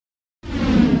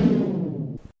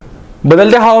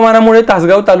बदलत्या हवामानामुळे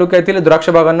तासगाव तालुक्यातील द्राक्ष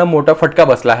बागांना मोठा फटका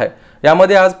बसला आहे।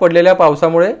 यामध्ये आज पडलेल्या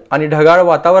पावसामुळे आणि ढगाळ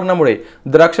वातावरणामुळे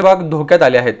द्राक्ष बाग धोक्यात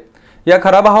आले आहेत। या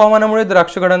खराब हवामानामुळे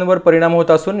द्राक्ष घडांवर परिणाम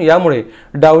होत असून यामुळे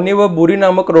डावणी व बुरी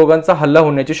नामक रोगांचा हल्ला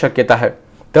होण्याची शक्यता आहे।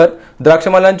 तर द्राक्ष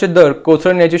मालांचे दर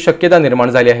कोसळण्याची शक्यता निर्माण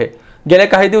झाली आहे। गेल्या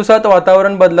काही दिवसात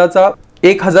वातावरण बदलाचा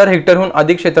 1000 हेक्टरहून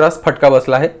अधिक क्षेत्रास फटका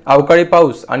बसला आहे। अवकाळी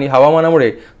पाऊस आणि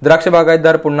हवामानामुळे द्राक्ष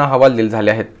बागायतदार पुन्हा हवालदिल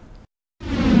झाले आहेत।